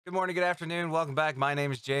Good morning, good afternoon. Welcome back. My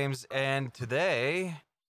name is James, and today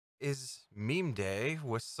is meme day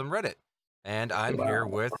with some Reddit. And I'm here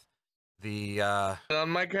with the on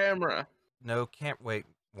my camera. No, can't wait.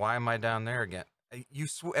 Why am I down there again?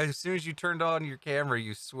 As soon as you turned on your camera,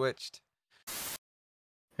 you switched.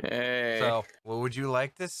 Hey. So, what would you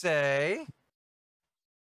like to say?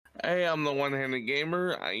 Hey, I'm the one-handed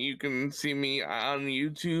gamer. You can see me on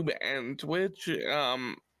YouTube and Twitch.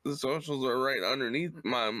 The socials are right underneath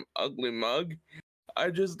my ugly mug. I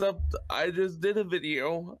just did a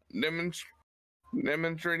video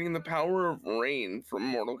demonstrating the power of rain from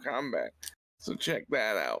Mortal Kombat. So check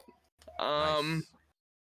that out. Nice.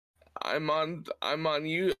 I'm on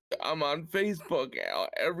Facebook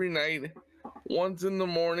every night, once in the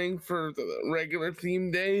morning for the regular theme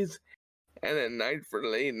days, and at night for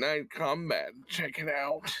late night combat. Check it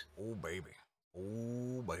out. Oh baby.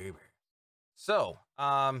 Oh baby. So,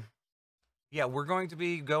 yeah, we're going to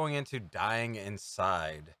be going into dying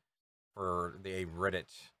inside for the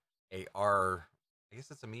Reddit AR. I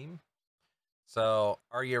guess it's a meme. So,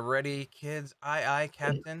 are you ready, kids? Aye,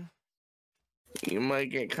 Captain. You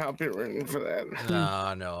might get copyrighted for that.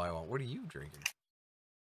 No, I won't. What are you drinking?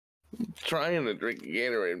 I'm trying to drink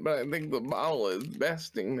Gatorade, but I think the bottle is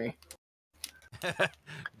besting me.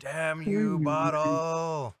 Damn you,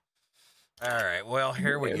 bottle. All right, well,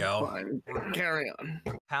 here we go. Fine. Carry on.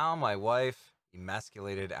 How my wife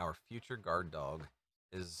emasculated our future guard dog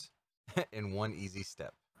is in one easy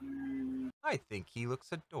step. I think he looks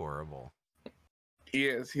adorable.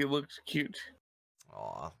 Yes, he looks cute.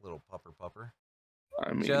 Aw, little pupper.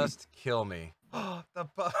 I mean, just kill me. The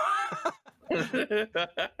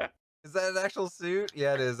Is that an actual suit?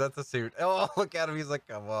 Yeah, it is. That's a suit. Oh, look at him. He's like,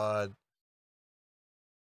 come on.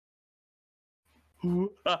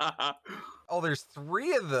 Oh, there's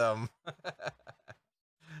 3 of them.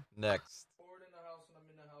 Next. Bored in the house and I'm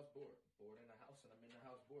in the house bored. Bored in the house and I'm in the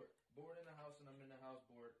house bored. Bored in the house and I'm in the house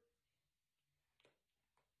bored.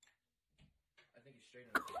 I think he's straight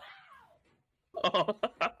in the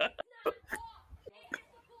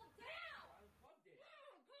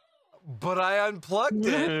But I unplugged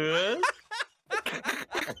it.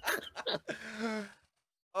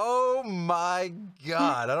 Oh my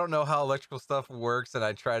god. I don't know how electrical stuff works, and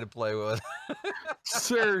I try to play with it.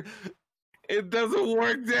 Sir, it doesn't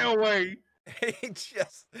work that way. He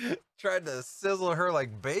just tried to sizzle her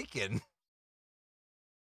like bacon.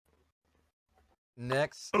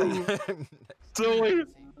 Next. So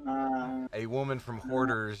A woman from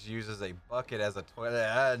Hoarders uses a bucket as a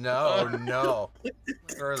toilet. No.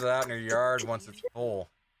 Throws it out in her yard once it's full.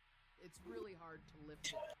 It's really hard to lift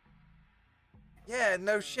it. Yeah,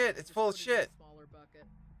 no shit. It's full of shit. Smaller bucket.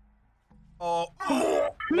 Oh.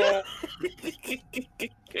 No.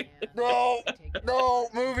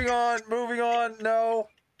 Moving on. No.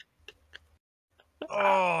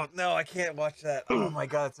 Oh, no, I can't watch that. Oh my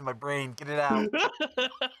god, it's in my brain. Get it out.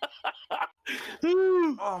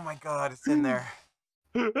 Oh my god, it's in there.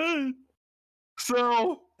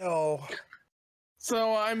 So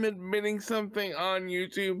I'm admitting something on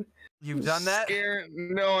YouTube. You've done that?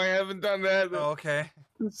 No, I haven't done that. Oh, okay.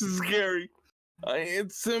 This is scary.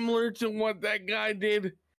 It's similar to what that guy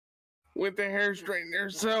did with the hair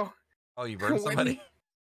straightener. So. Oh, you burned somebody?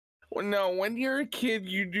 When you're a kid,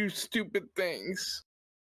 you do stupid things.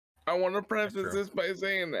 I want to preface this by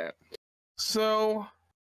saying that. So,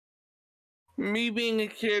 me being a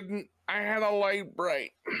kid, I had a light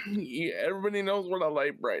bright. Yeah, everybody knows what a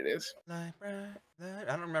light bright is. Light bright.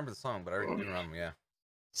 I don't remember the song, but I already do remember, yeah.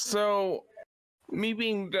 So, me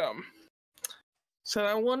being dumb. So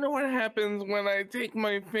I wonder what happens when I take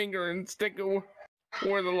my finger and stick it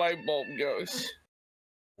where the light bulb goes.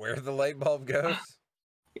 Where the light bulb goes?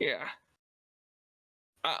 Yeah.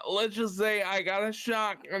 Let's just say I got a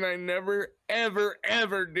shock and I never,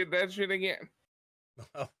 ever did that shit again.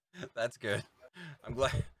 Well, that's good. I'm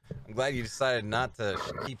glad you decided not to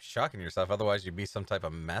keep shocking yourself. Otherwise, you'd be some type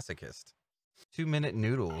of masochist. 2-minute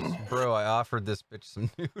noodles. Bro, I offered this bitch some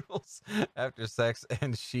noodles after sex,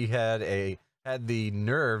 and she had the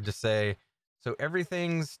nerve to say, so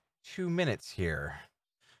everything's 2 minutes here.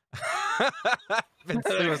 Been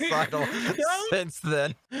suicidal since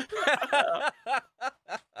then.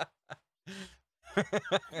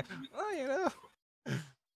 Well, you know.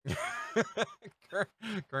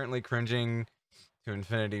 Currently cringing to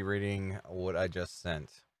infinity reading what I just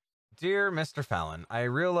sent. Dear Mr. Fallon, I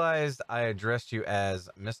realized I addressed you as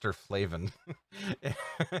Mr. Flavin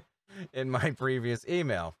in my previous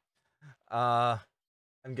email. I'm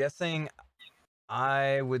guessing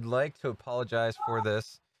I would like to apologize for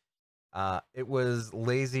this. It was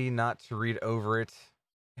lazy not to read over it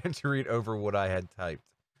and to read over what I had typed.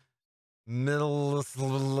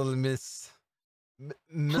 Missy.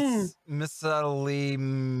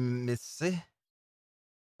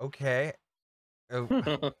 Okay. Oh.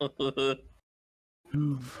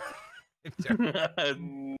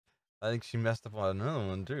 I think she messed up on another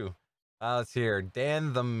one too. Let's hear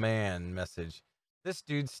Dan the Man message. This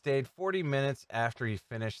dude stayed 40 minutes after he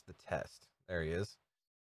finished the test. There he is.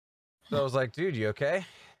 So I was like, dude, you okay?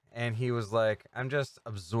 And he was like, I'm just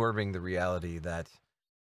absorbing the reality that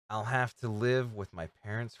I'll have to live with my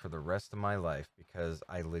parents for the rest of my life because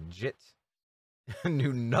I legit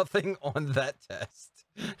knew nothing on that test.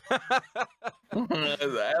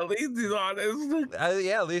 At least he's honest.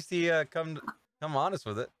 Yeah, at least he come honest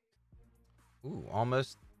with it. Ooh,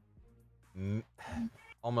 almost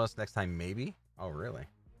next time, maybe. Oh, really?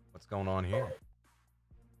 What's going on here?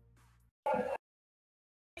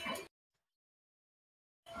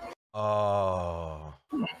 Oh.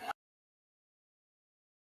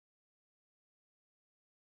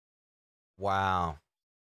 Wow.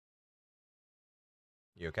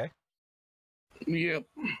 You okay? Yep.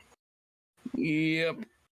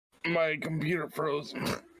 My computer froze.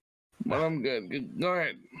 But I'm good. Go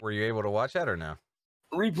ahead. Were you able to watch that or no?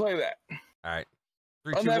 Replay that. All right.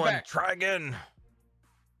 3, On 2, that 1. back. Try again.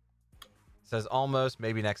 Says almost,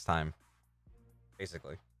 maybe next time.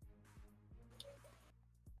 Basically.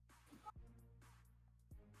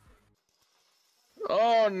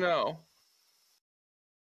 Oh no.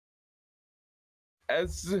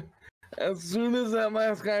 As soon as that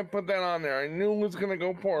last guy put that on there, I knew it was gonna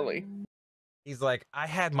go poorly. He's like, I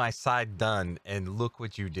had my side done, and look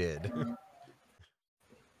what you did.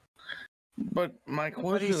 But my But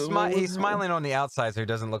question he's, is, he's smiling on the outside, so he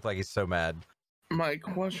doesn't look like he's so mad. my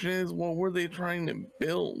question is, what were they trying to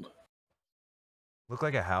build? Look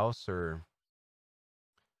like a house or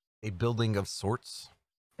a building of sorts.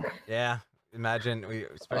 Yeah, imagine,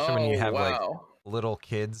 especially when you have like little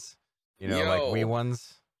kids, you know, like wee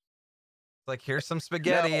ones. It's like, here's some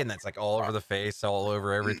spaghetti, and that's like all over the face, all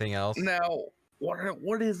over everything else. Now,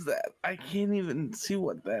 what is that? I can't even see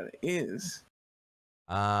what that is.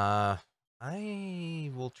 I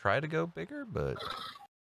will try to go bigger, but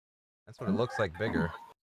that's what it looks like bigger.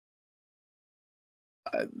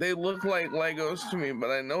 They look like Legos to me, but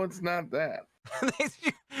I know it's not that.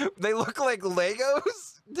 They look like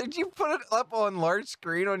Legos? Did you put it up on large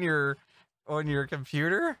screen on your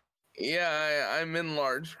computer? Yeah, I'm in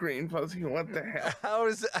large screen, Fuzzy. What the hell?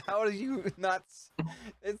 How do you not?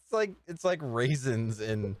 It's like raisins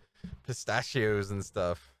and pistachios and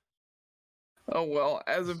stuff. Oh well,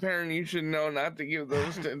 as a parent, you should know not to give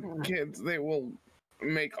those to kids. They will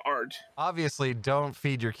make art. Obviously, don't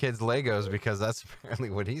feed your kids Legos because that's apparently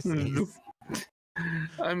what he sees.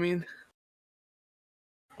 I mean,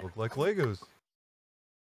 look like Legos.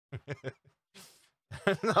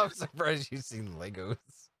 I'm surprised you've seen Legos.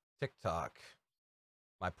 TikTok.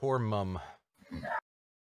 My poor mum.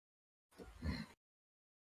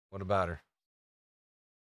 What about her?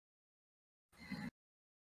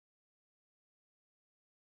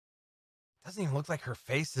 Doesn't even look like her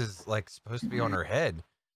face is like supposed to be on her head.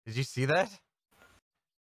 Did you see that?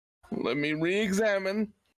 Let me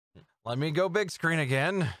re-examine. Let me go big screen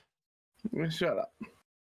again. Shut up.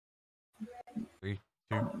 3,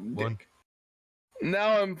 2, 1.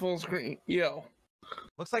 Now I'm full screen. Yo.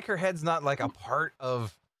 Looks like her head's not like a part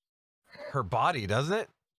of her body, doesn't it?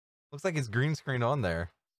 Looks like it's green screen on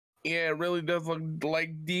there. Yeah, it really does look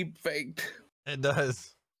like deep faked. It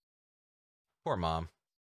does. Poor mom.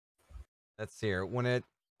 Let's see here. When it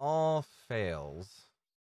all fails,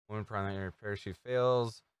 when primary parachute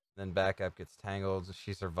fails, then backup gets tangled.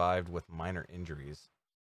 She survived with minor injuries.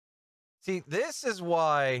 See, this is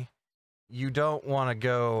why you don't want to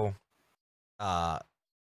go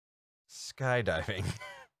skydiving.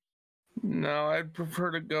 No, I'd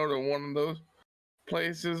prefer to go to one of those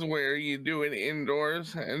places where you do it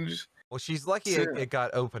indoors and just. Well, she's lucky it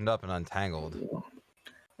got opened up and untangled.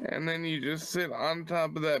 And then you just sit on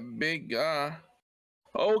top of that big, oh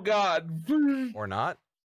God. Or not?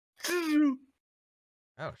 Oh,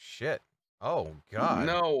 shit. Oh, God.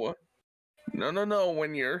 No.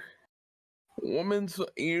 When you're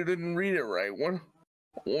you didn't read it right.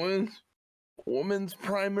 Woman's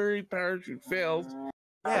primary parachute fails.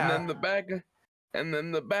 Yeah. And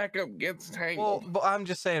then the backup gets tangled. Well, but I'm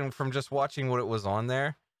just saying, from just watching what it was on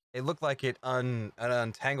there, it looked like it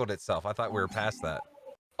untangled itself. I thought we were past that.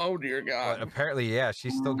 Oh dear God. But apparently, yeah,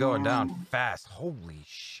 she's still going down fast. Holy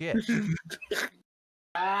shit.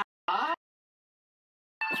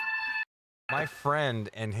 My friend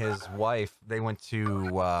and his wife, they went to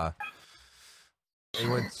Las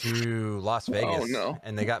Vegas. Oh, no.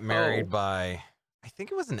 And they got married by I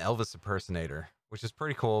think it was an Elvis impersonator, which is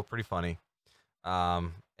pretty cool, pretty funny.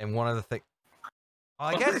 And one of the things,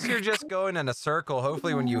 I guess you're just going in a circle.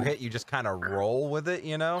 Hopefully when you hit, you just kind of roll with it,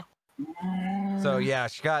 you know? So yeah,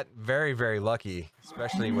 she got very, very lucky,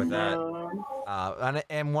 especially with that.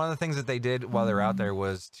 And one of the things that they did while they were out there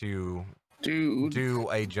was to do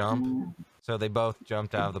a jump. So they both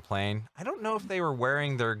jumped out of the plane. I don't know if they were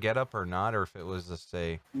wearing their getup or not, or if it was just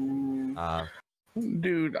a...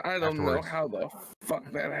 Dude, I don't know afterwards. how the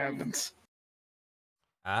fuck that happens.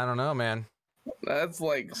 I don't know, man. That's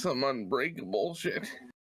like some unbreakable shit.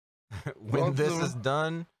 When this is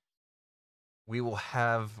done, we will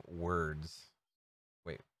have words.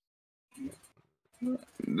 Wait.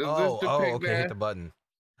 Okay, hit the button.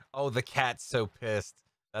 Oh, the cat's so pissed.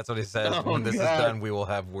 That's what he says. Oh, when this God. is done, we will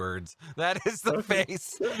have words. That is the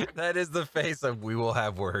face. That is the face of we will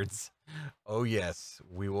have words. Oh yes,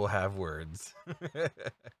 we will have words.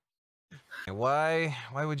 And why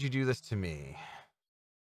would you do this to me?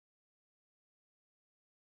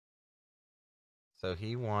 So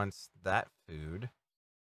he wants that food.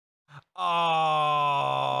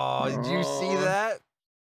 Oh, did you see that?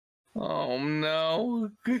 Oh no.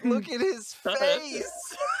 Look at his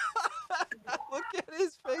face. Look at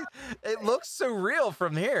his face. It looks so real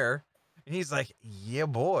from here. And he's like, yeah,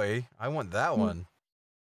 boy, I want that one.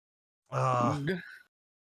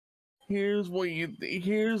 Here's what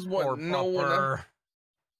Poor no one pupper.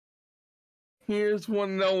 here's what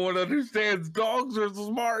no one understands. Dogs are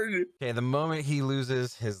smart. Okay, the moment he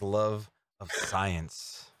loses his love of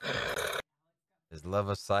science. His love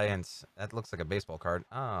of science. That looks like a baseball card.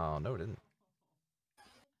 Oh, no, it didn't.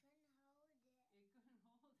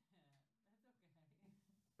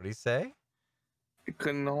 What did he say? I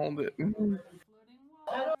couldn't hold it.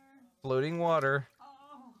 Floating water.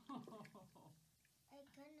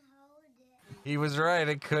 He was right.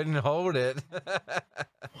 I couldn't hold it.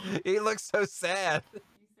 He looks so sad.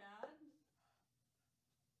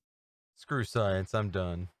 Screw science. I'm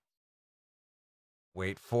done.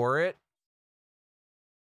 Wait for it.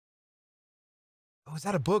 Oh, is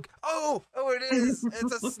that a book? Oh, it is.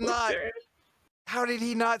 It's a snot. How did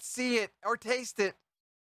he not see it or taste it?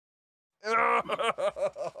 No.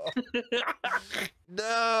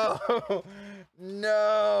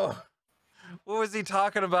 No. What was he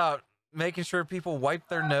talking about? Making sure people wipe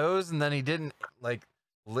their nose, and then he didn't like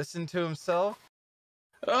listen to himself.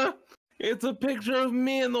 It's a picture of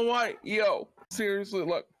me in the white. Yo, seriously,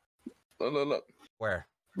 look. Look. Where?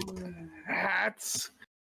 Hats.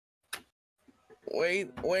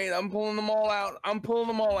 Wait, I'm pulling them all out. All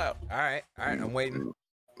right, I'm waiting.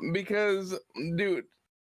 Because, dude,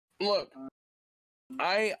 look,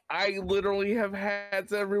 I literally have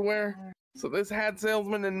hats everywhere. So this hat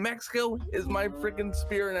salesman in Mexico is my freaking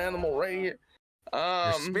spirit animal right here.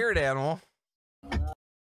 Your spirit animal?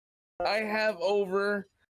 I have over,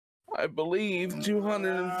 I believe,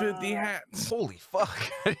 250 hats. Holy fuck.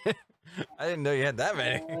 I didn't know you had that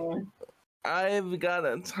many. I've got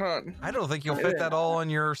a ton. I don't think you'll fit that all on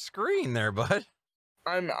your screen there, bud.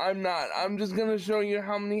 I'm not. I'm just gonna show you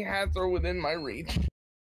how many hats are within my reach.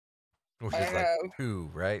 Which is like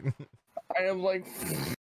 2, right? I have like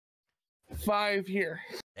 5 here.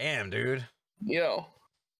 Damn, dude. Yo,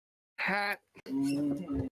 hat.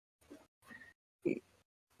 You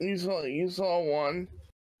saw 1.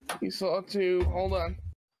 You saw 2. Hold on.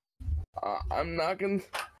 I'm knocking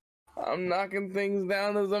things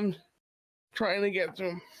down as I'm trying to get to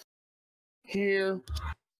them. Here,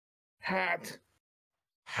 hat.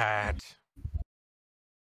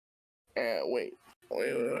 Wait.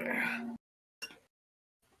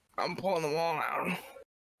 I'm pulling them all out.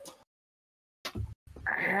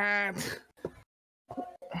 Hat.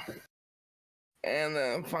 And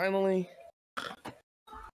then finally,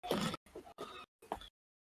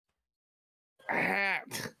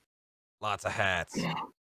 hat. Lots of hats.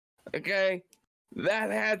 Okay,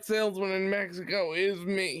 that hat salesman in Mexico is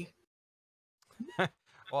me.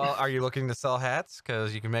 Well, are you looking to sell hats?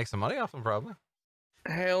 Because you can make some money off them, probably.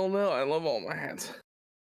 Hell no, I love all my hats.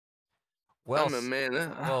 Well, I'm a man.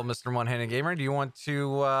 Well, Mr. One-Handed Gamer, do you want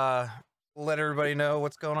to let everybody know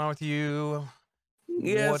what's going on with you?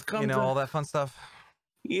 Yes, all that fun stuff.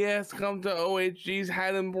 Yes, come to OHG's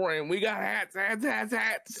Hat Emporium. We got hats.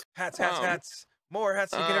 Hats. More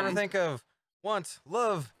hats than you could ever think of. Want,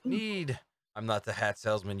 love, need. I'm not the hat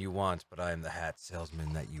salesman you want, but I am the hat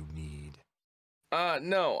salesman that you need.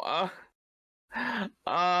 No.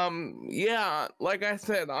 Yeah, like I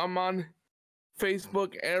said, I'm on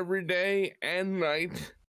Facebook every day and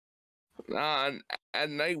night. At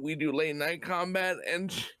night we do late night combat,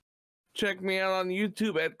 and check me out on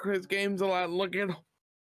YouTube at Chris Gamesalot. Look at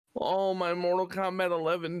all my Mortal Kombat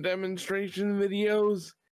 11 demonstration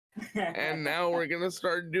videos, and now we're gonna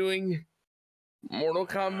start doing Mortal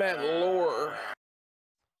Kombat lore.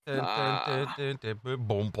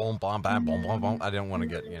 Boom, boom, bom, bam, boom, boom, boom. I didn't want to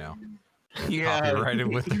get, you know, Yeah. copyrighted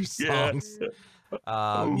with their songs.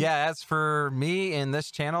 Yeah, as for me in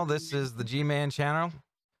this channel, this is the G-Man channel,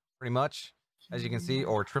 pretty much, as you can see,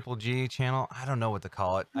 or Triple G channel. I don't know what to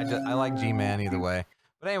call it. I like G-Man either way.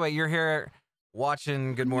 But anyway, you're here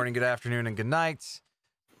watching Good Morning, Good Afternoon, and Good Night,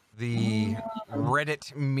 the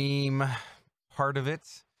Reddit meme part of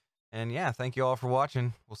it. And yeah, thank you all for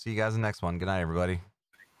watching. We'll see you guys in the next one. Good night, everybody.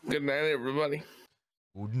 Good night, everybody.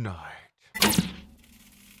 Good night.